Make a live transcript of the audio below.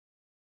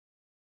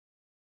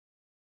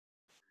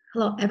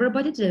Hello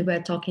everybody, today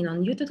we're talking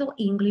on UTotal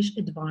English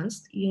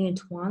Advanced Unit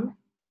 1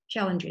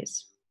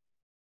 Challenges.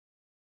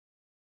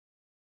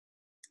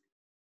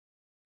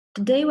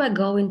 Today we're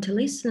going to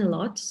listen a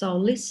lot, so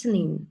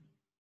listening.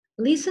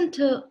 Listen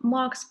to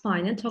Mark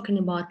Spiner talking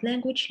about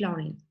language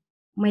learning.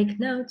 Make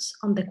notes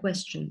on the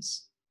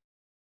questions.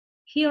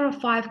 Here are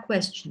 5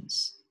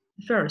 questions.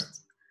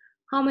 First,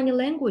 how many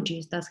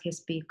languages does he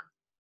speak?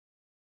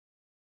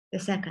 The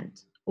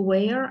second,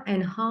 where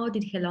and how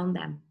did he learn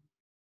them?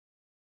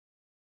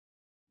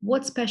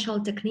 What special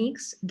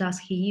techniques does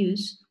he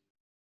use?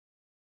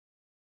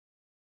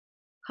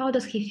 How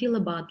does he feel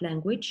about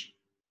language?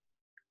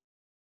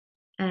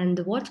 And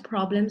what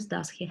problems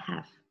does he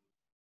have?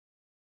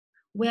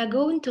 We are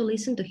going to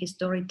listen to his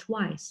story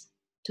twice,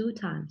 2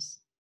 times.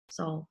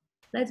 So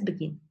let's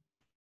begin.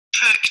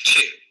 Track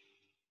 2.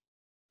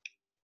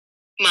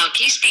 Mark,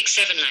 you speak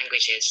 7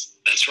 languages.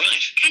 That's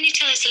right. Can you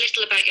tell us a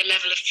little about your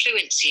level of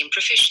fluency and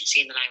proficiency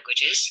in the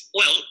languages?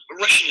 Well,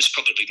 Russian is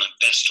probably my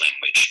best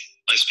language.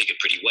 I speak it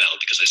pretty well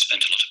because I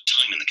spent a lot of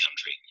time in the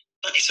country,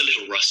 but it's a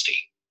little rusty.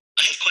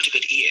 I have quite a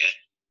good ear,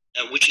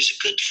 which is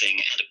a good thing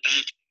and a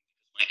bad thing.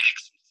 My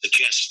accent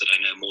suggests that I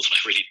know more than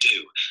I really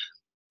do.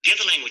 The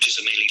other languages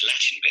are mainly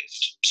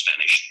Latin-based,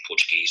 Spanish,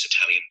 Portuguese,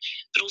 Italian,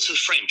 but also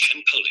French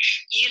and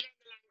Polish. You learn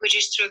the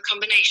languages through a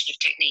combination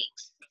of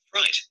techniques. That's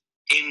right.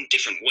 In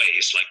different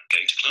ways, like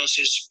going to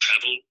classes,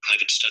 travel,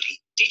 private study.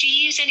 Did you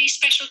use any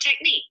special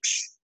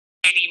techniques?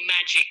 Any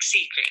magic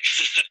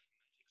secrets?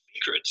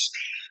 Secrets?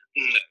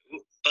 No,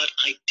 but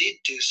I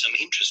did do some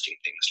interesting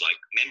things like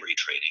memory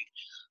training.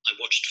 I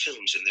watched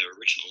films in their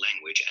original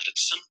language, and at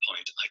some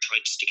point I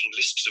tried sticking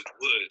lists of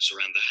words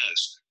around the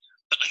house.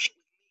 But I think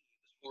with me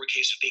it was more a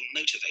case of being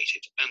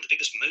motivated, and the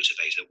biggest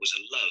motivator was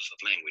a love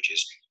of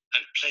languages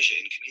and pleasure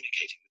in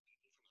communicating with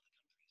people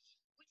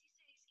from other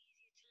countries.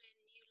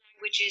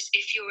 Would you say it's easier to learn new languages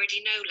if you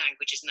already know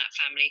languages in that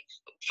family?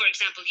 For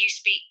example, you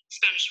speak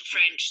Spanish and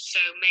French,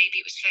 so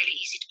maybe it was fairly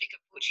easy to pick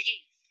up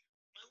Portuguese.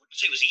 I wouldn't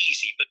say it was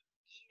easy, but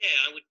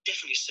yeah, I would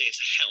definitely say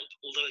it's a help,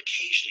 although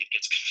occasionally it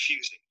gets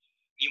confusing.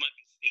 You might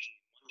be speaking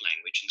in one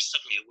language and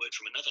suddenly a word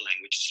from another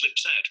language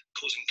slips out,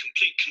 causing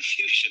complete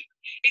confusion.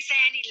 Is there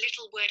any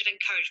little word of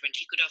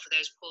encouragement you could offer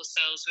those poor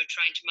souls who are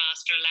trying to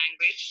master a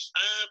language?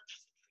 That's a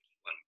tricky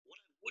one. What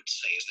I would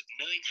say is that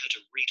knowing how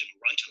to read and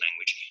write a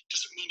language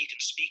doesn't mean you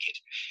can speak it.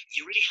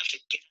 You really have to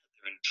get out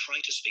there and try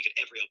to speak at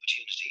every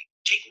opportunity.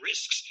 Take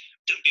risks.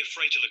 Don't be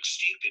afraid to look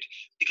stupid,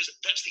 because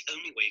that's the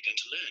only way you're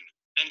going to learn.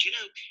 And you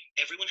know,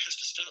 everyone has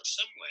to start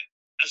somewhere.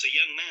 As a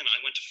young man, I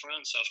went to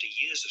France after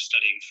years of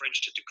studying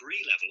French to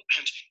degree level,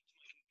 and to my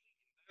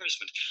complete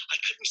embarrassment,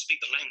 I couldn't speak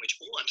the language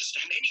or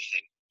understand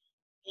anything.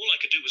 All I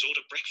could do was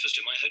order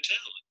breakfast in my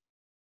hotel.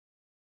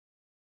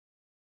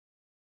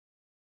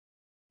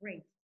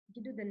 Great.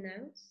 You do the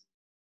notes,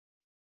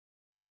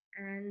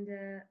 and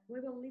we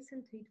will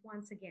listen to it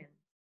once again.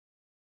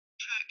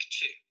 Track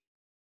 2.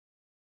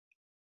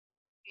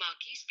 Mark,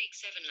 you speak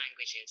 7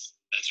 languages.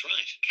 That's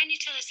right. Can you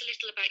tell us a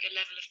little about your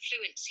level of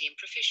fluency and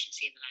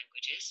proficiency in the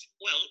languages?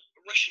 Well,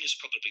 Russian is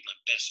probably my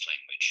best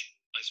language.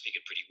 I speak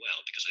it pretty well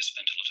because I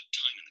spent a lot of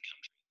time in the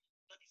country,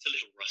 but it's a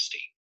little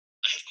rusty.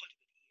 I have quite a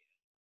good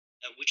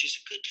ear, which is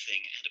a good thing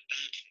and a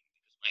bad thing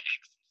because my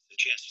accent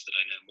suggests that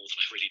I know more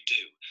than I really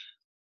do.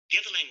 The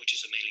other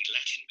languages are mainly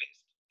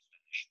Latin-based,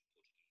 Spanish,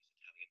 Portuguese,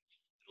 Italian,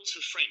 but also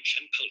French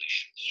and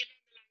Polish. You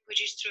learn the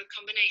languages through a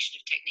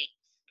combination of techniques.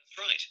 That's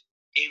right.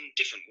 In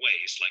different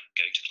ways, like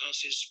going to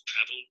classes,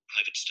 travel,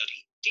 private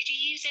study. Did you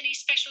use any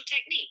special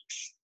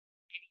techniques?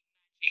 Any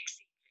magic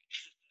secrets?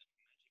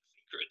 Magic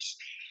secrets?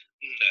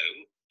 No,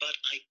 but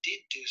I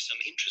did do some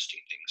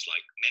interesting things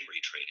like memory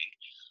training.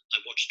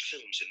 I watched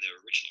films in their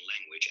original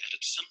language, and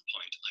at some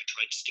point I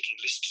tried sticking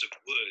lists of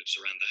words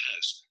around the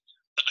house.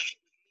 But I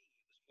think with me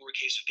it was more a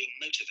case of being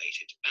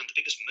motivated, and the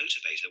biggest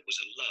motivator was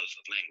a love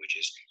of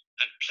languages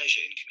and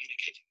pleasure in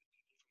communicating with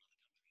people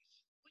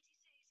from other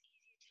countries.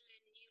 Would you say it's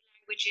easier to learn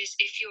new languages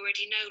if you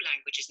already know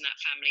languages in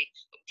that family?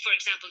 For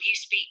example, you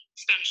speak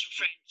Spanish and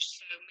French,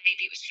 so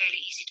maybe it was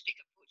fairly easy to pick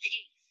up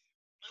Portuguese.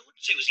 I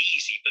wouldn't say it was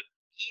easy, but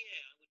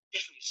yeah, I would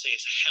definitely say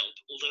it's a help,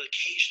 although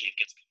occasionally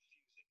it gets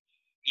confusing.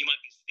 You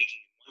might be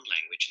speaking in one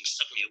language and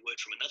suddenly a word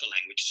from another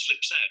language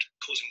slips out,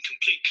 causing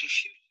complete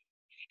confusion.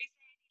 Is there any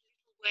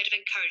little word of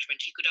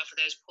encouragement you could offer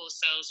those poor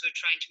souls who are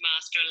trying to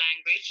master a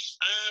language?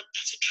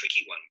 That's a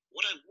tricky one.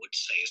 What I would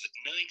say is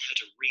that knowing how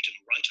to read and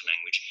write a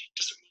language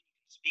doesn't mean you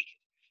can speak it.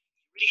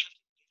 You really have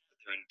to get out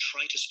there and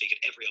try to speak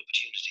at every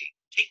opportunity.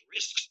 Take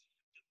risks.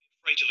 Don't be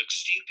afraid to look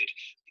stupid,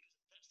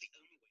 because that's the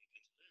only way you're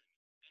going to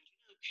learn. And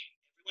you know,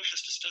 everyone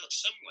has to start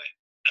somewhere.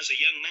 As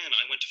a young man,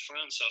 I went to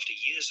France after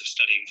years of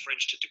studying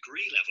French to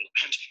degree level,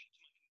 and to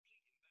my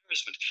complete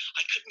embarrassment,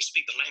 I couldn't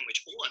speak the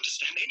language or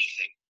understand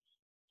anything.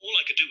 All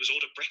I could do was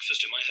order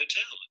breakfast in my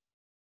hotel.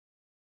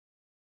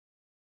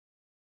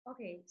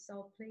 Okay,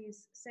 so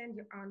please send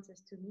your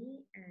answers to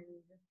me,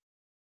 and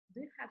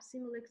do you have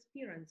similar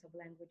experience of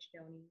language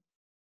learning?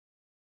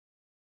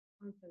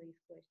 Answer this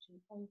question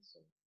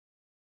also.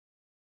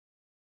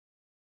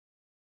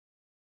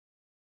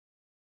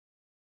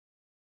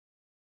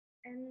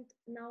 And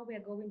now we are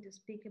going to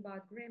speak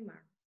about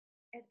grammar,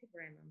 active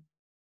grammar.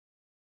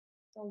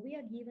 So we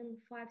are given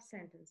 5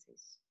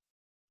 sentences.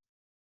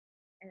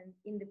 And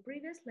in the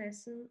previous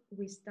lesson,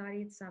 we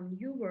studied some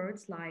new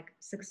words like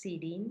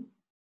succeeding,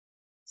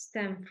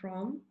 stem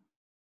from,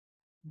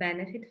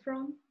 benefit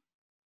from,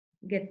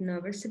 get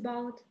nervous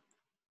about,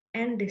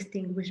 and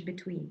distinguish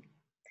between.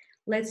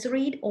 Let's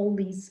read all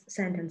these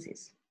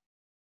sentences.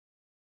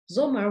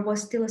 Zomer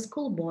was still a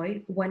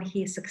schoolboy when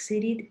he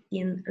succeeded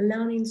in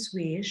learning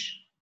Swedish,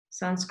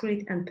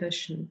 Sanskrit, and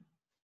Persian.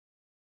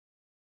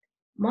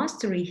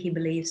 Mastery, he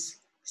believes,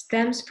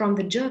 stems from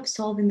the joy of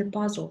solving the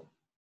puzzle.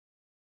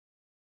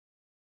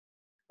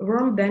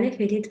 Worm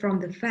benefited from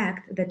the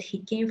fact that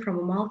he came from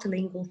a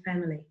multilingual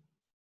family.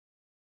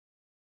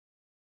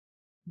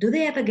 Do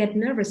they ever get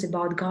nervous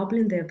about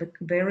gobbling their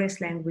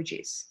various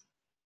languages?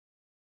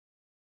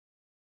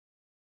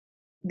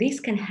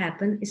 This can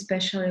happen,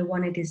 especially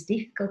when it is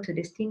difficult to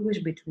distinguish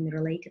between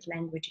related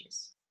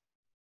languages.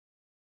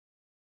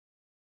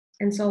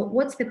 And so,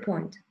 what's the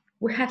point?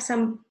 We have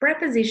some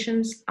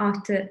prepositions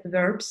after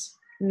verbs,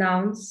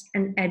 nouns,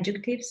 and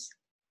adjectives,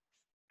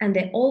 and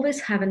they always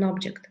have an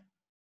object.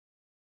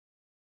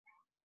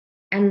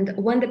 And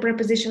when the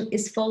preposition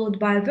is followed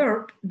by a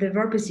verb, the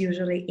verb is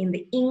usually in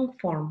the ing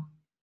form.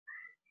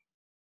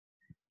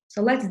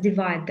 So let's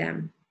divide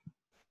them.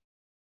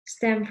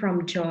 Stem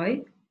from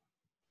joy,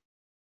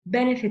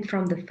 benefit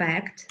from the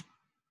fact,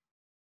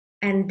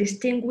 and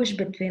distinguish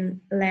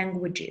between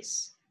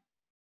languages.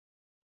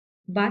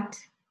 But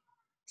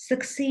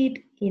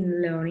succeed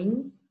in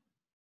learning,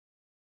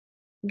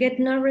 get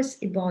nervous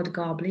about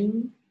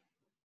gobbling.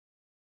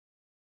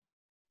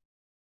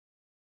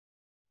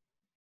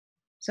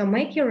 So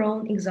make your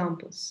own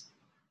examples.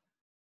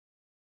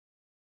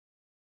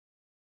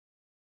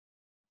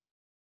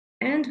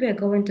 And we are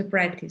going to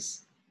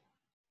practice.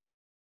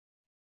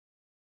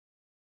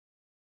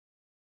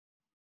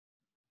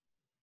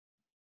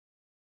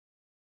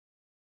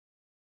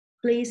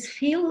 Please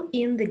fill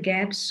in the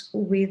gaps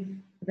with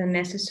the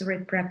necessary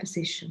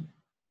preposition.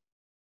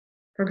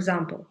 For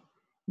example,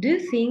 do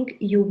you think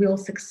you will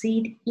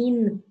succeed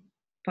in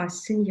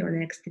passing your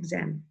next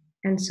exam?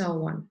 And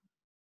so on.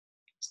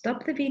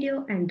 Stop the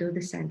video and do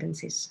the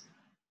sentences.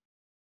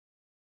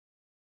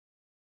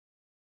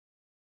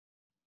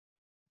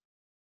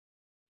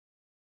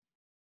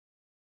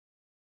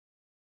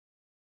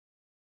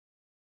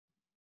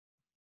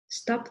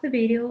 Stop the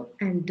video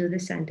and do the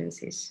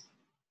sentences.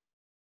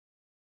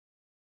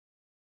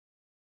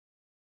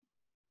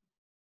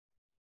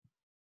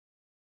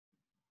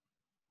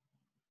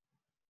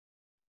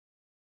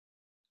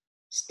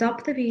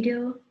 Stop the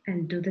video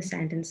and do the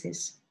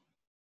sentences.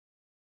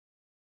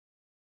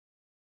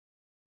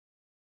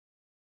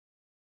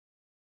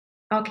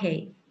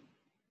 Okay,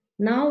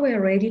 now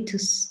we're ready to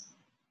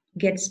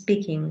get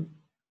speaking.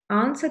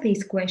 Answer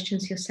these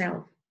questions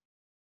yourself.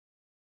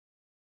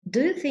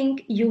 Do you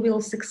think you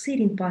will succeed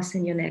in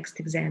passing your next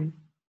exam?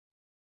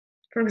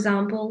 For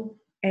example,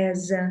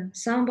 as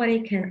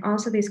somebody can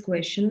answer this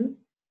question,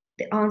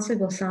 the answer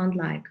will sound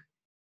like,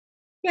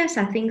 yes,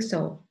 I think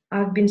so.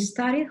 I've been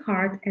studying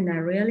hard and I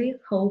really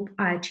hope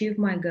I achieve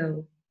my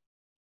goal.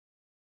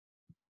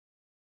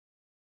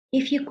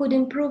 If you could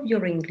improve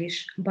your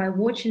English by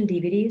watching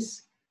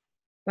DVDs,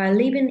 by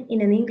living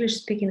in an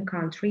English-speaking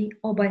country,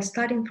 or by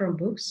studying from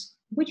books,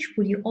 which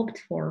would you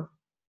opt for?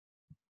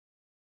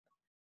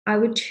 I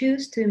would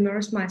choose to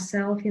immerse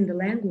myself in the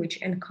language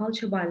and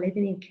culture by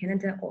living in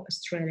Canada or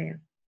Australia.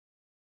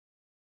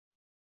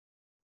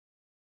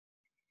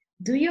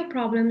 Do your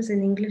problems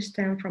in English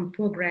stem from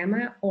poor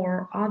grammar,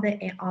 or are there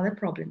other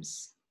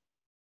problems?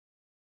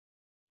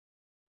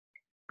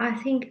 I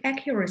think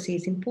accuracy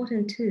is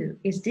important too.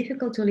 It's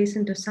difficult to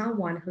listen to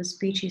someone whose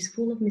speech is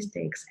full of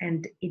mistakes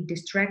and it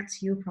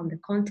distracts you from the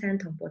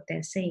content of what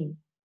they're saying.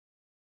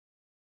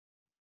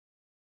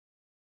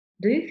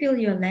 Do you feel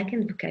you're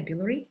lacking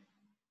vocabulary?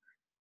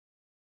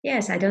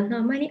 Yes, I don't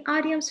know many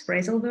idioms,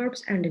 phrasal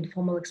verbs, and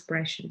informal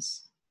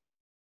expressions.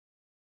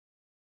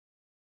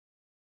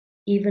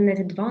 Even at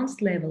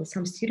advanced level,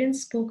 some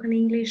students' spoken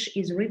English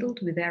is riddled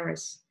with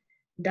errors.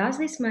 Does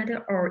this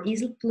matter, or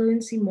is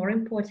fluency more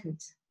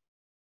important?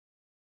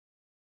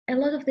 A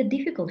lot of the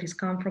difficulties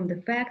come from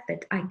the fact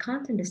that I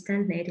can't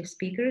understand native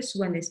speakers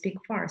when they speak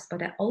fast,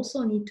 but I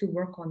also need to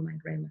work on my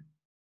grammar.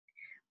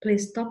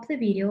 Please stop the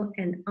video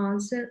and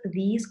answer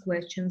these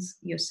questions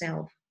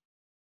yourself.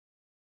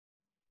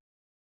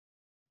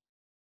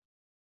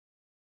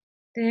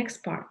 The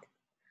next part.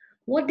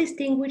 What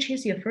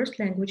distinguishes your first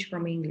language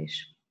from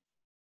English?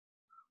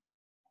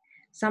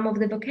 Some of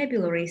the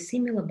vocabulary is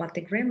similar, but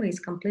the grammar is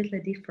completely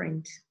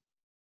different.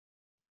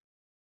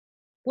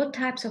 What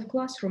types of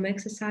classroom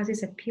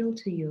exercises appeal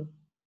to you?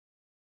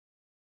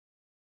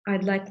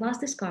 I'd like class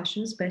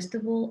discussions best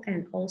of all,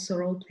 and also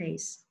role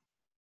plays.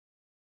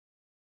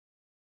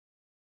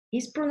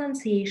 Is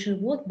pronunciation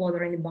worth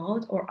bothering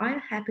about, or are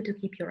you happy to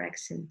keep your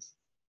accent?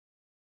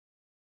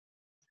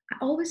 I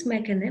always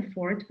make an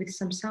effort with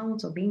some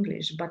sounds of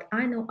English, but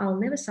I know I'll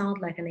never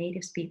sound like a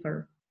native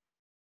speaker.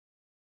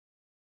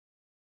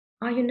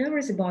 Are you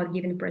nervous about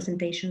giving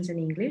presentations in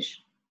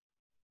English?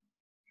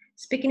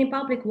 Speaking in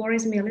public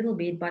worries me a little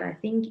bit, but I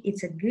think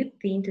it's a good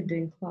thing to do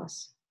in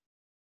class.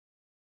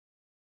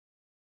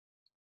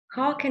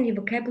 How can your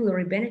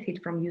vocabulary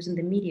benefit from using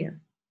the media?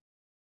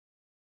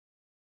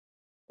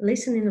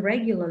 Listening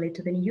regularly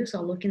to the news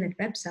or looking at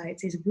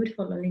websites is good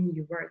for learning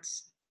new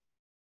words.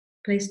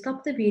 Please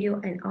stop the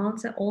video and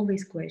answer all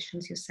these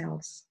questions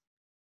yourselves.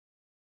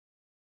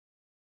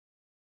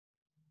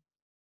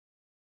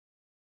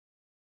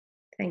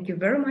 Thank you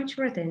very much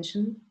for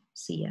attention.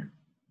 See ya.